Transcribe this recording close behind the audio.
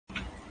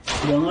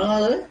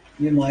මොනවාද?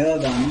 මේ මොයවා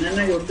ගන්න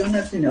නැහැ යොත් ගන්න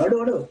නැත්නම්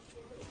අඩ.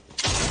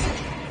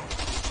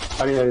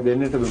 හරි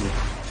දෙන්නට දුන්නේ.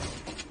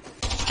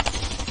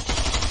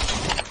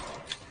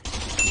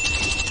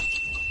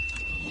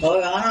 ඔය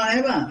ගන්නවා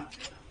නේ බං.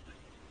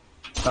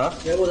 හා?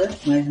 ඒකද?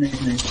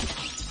 Nice.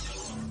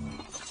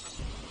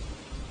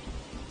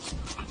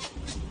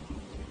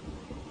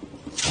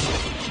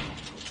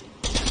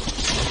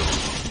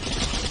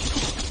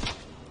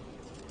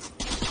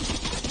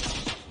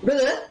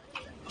 Brother?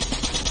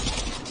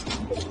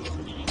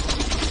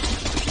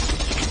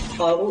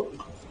 How?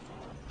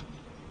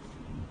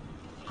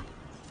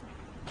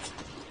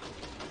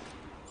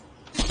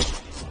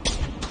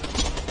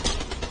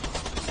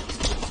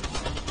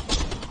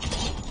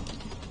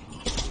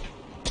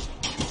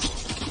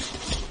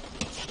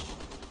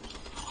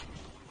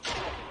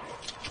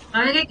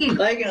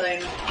 Kayak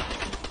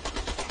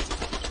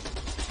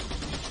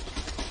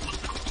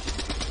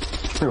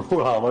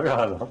Wah,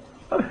 magkano?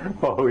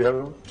 Wow,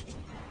 yan.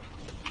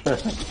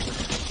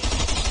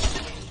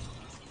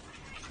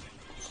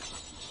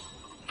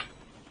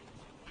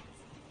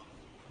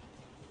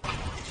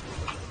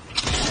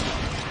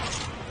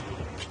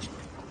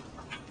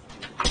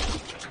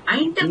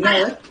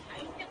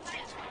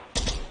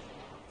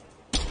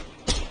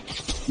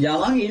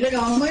 Yaman gila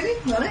kamu ini,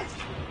 mana?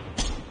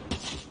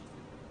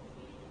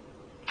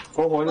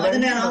 Oh, online. Ada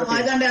nih,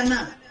 ada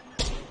nih.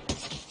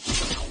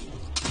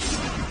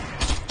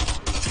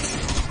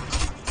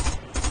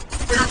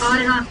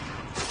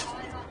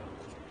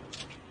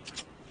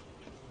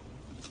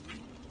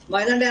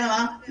 Maidan dia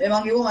nama,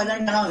 memang ibu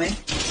Maidan dia nama.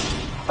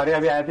 Hari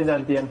abi ayat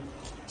jantian.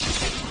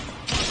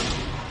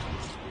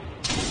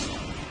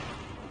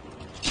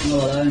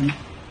 Oh,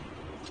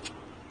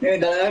 ini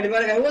dah di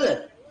mana kamu boleh?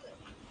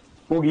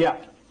 Gila.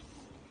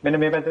 Mana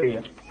me පැත්තට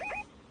ගියා.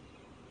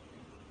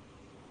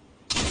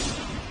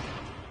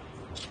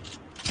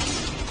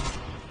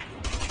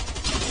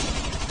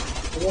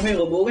 මේ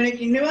robot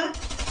කෙනෙක් ඉන්නවා.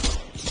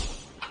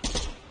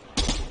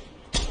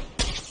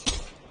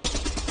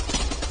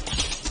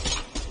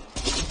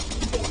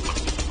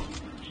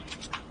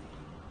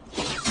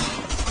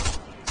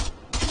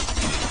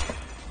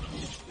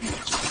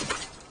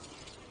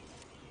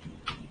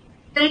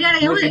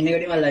 පින්නේ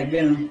කඩි මම like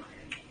වෙනවා.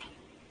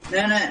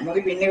 නෑ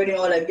මගේ පින්නේ කඩි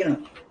මම ලයික් වෙනවා.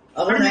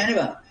 අපර නෑනේ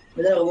බා.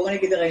 මෙතන රොබෝ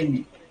කෙනෙක් විතරයි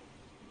ඉන්නේ.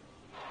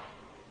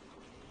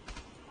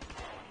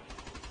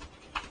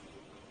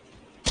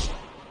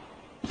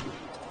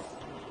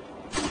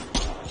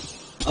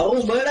 Aku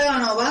boleh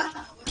kan apa?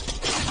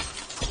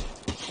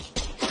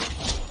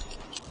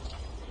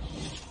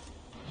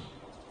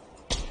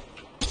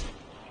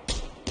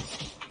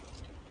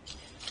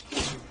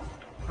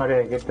 Hari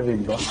kita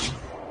tiba.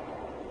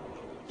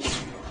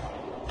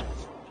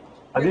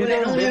 Adi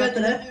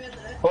tu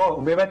oh,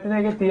 bebas ni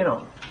kita tiada.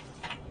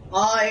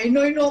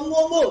 Ini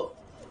ombo.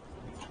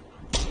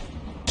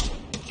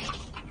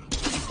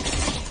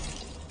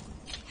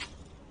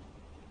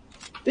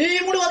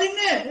 Mudah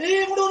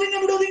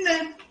dinne.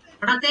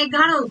 Ada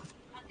gano.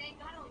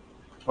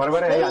 Bara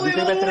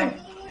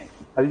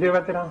Adi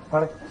පැත්තේ නා.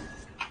 හරි.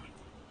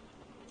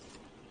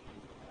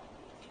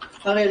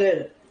 හරි.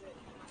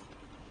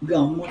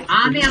 ගම්මු.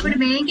 මේ අපිට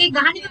මේකේ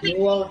ගහන්නේ අපි.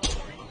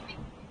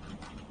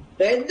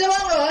 දෙද්දම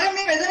ඔය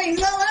මේ මෙතන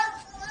ඉන්නවා.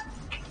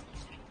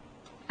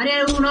 හරි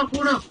ඌනෝ.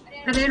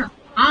 හරියනවා.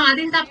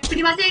 අදින් තා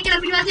පිටිපස්සේ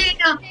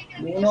එක්කලා.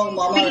 ඌනෝ මම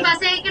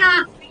පිටිපස්සේ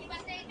එක්කලා.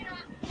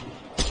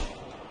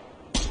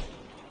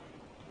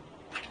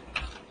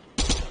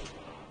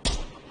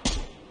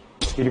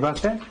 ඊට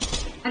පස්සේ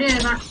හරි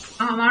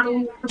මාඩු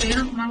පේන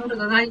මම උඩ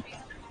ගගයි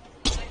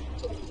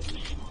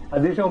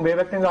අදීශ උඹේ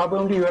පැත්තෙන් ආපු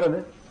උන්ට ඉවරද?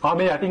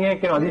 මේ යටින්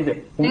එකක් එනවා අදීශ.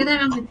 නේද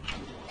මම.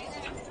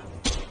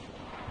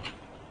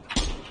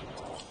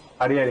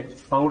 හරි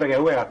මම උඩ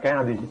ගැව්වා එකක් ඈ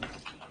අදීශ.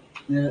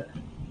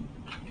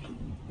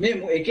 මේ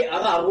ඒකේ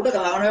අර අරුඩ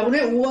ගහන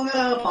යකුනේ ඌවන්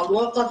අර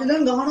පළුවක් අතේ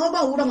දැන් ගහනවා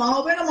බා ඌට මාව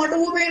පේන මට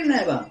ඌ පේන්නේ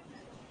නැහැ බා.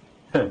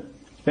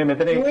 මේ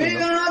මෙතන එක්ක ඔය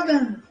ගහනවා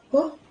දැන්.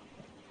 කො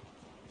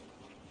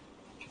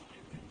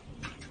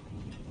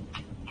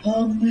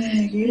Hombre,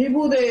 ¿qué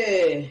pude?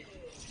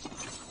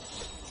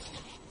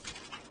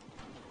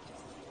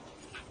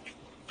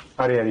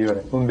 Hari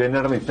ibarat. Un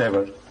benar mi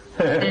sniper.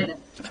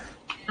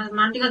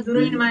 Mantika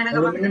durin mana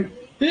kapan?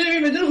 Ini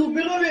betul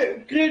super loh,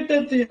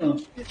 creator sih no.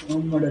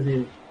 Nomor ada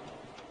sih.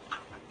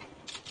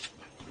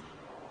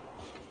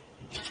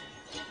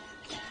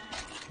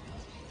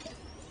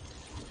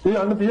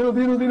 Anda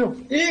tiro.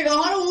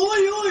 Kawan,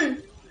 oi.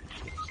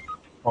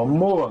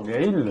 Ammo bang,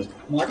 gila.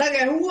 Mata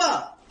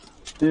kayak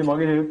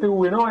මගේ health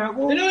ඌ එනවා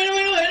යකෝ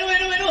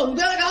එනවා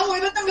උදාලා ගාව ඔය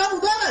පැත්තෙන් ගාව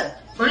උදාලා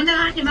කොහෙන්ද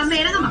ගහන්නේ මම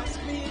එනකම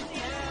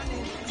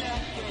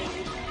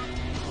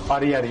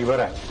හරි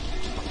ඉවරයි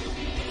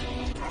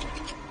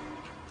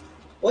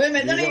ඔය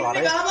මෙතන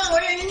ඉන්නේ ගාව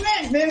ඔය ඉන්නේ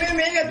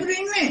මේ ඇතුලේ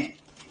ඉන්නේ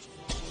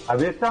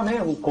අවේස්ථා මේ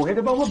කොහෙද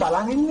බං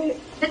බලන් ඉන්නේ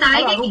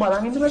අර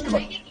බලන් ඉන්න පැත්ත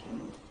බං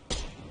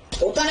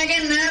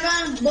ඔතනකින් නෑ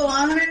බං ඔබ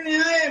වාහනේ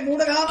නෑ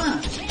මූඩ ගාව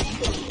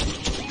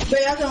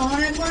බෑ යාට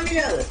වාහනේ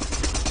කොන්නේ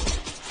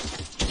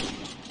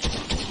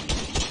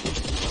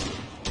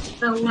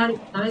උනාරි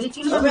තමයි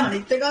කිව්වා. අපි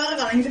අනිත් එක අර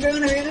කලින් ඉඳ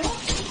ගන්න වේද?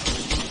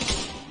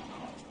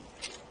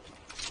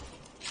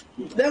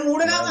 දැන්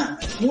මූඩ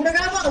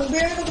ගාම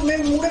උදේ වෙනකොට මේ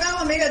මූඩ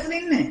ගාම මේක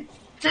ඇතුලේ ඉන්නේ.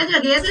 නැද්ද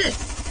ගියද?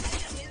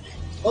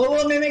 ඔව්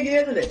මේ ගියේ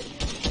ඇතුලේ.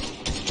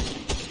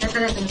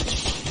 නැතරද?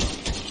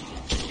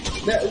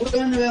 දැන් උඩ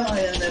ගන්න බෑ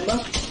මම දැන් බා.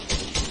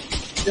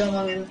 දැන් මම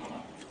එන්න.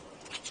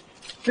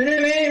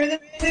 මේ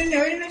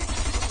ඉන්නේ.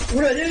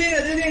 උඩ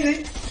ඇදලා ඉන්නේ.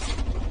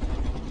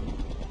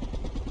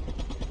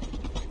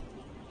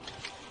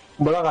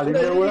 උඹලා කලින්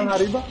දෙවුවනම්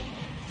හරි බා.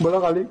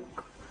 උඹලා කලින්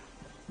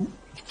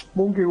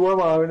මුන් කිව්වම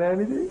ආවේ නැහැ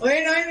නේද? ඔය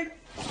නෝයි.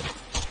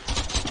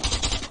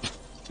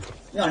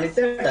 අනිත්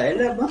එක ඩයල්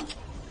එක බා.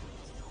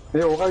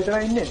 මේ ඕක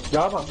විතරයි ඉන්නේ.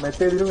 යාපන්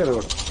මැත්තේ දිනුම්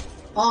එතකොට.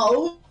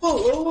 ඔව්.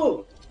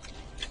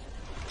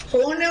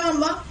 ෆෝන් එක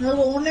මම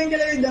ෆෝන් එකෙන්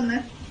කියලා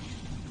විද්දන්නේ.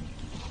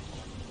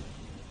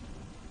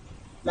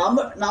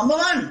 නම්බර්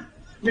 1.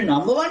 මේ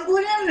නම්බර් 1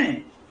 කොහේ යන්නේ?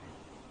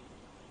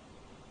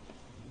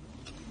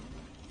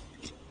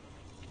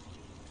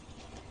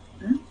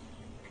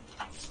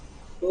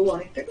 ඔව්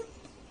අනිත් එක.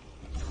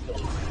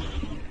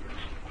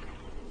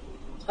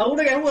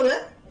 අවුඩ ගැහුවද?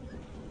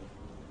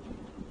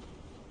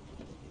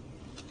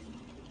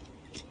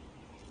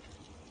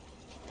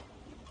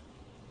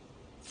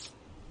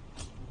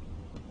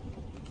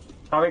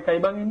 තව එකයි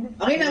බං ඉන්නේ.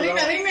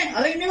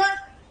 අරින්න බං.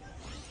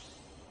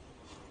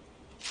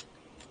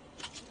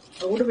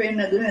 අවුඩ පේන්නේ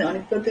නැද්ද නේ?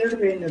 අනිත් පැත්තට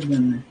පේන්නේ නැද්ද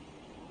ගන්න.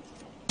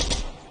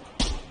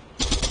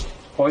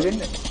 කොහෙද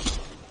ඉන්නේ?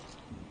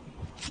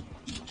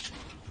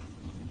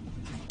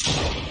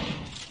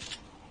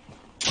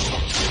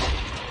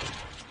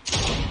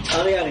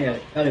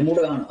 හරි මුඩ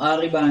ගන්න.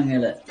 ආරි බං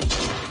එල.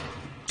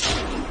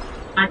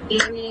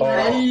 අට්ටියේ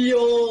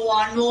අයියෝ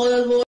one more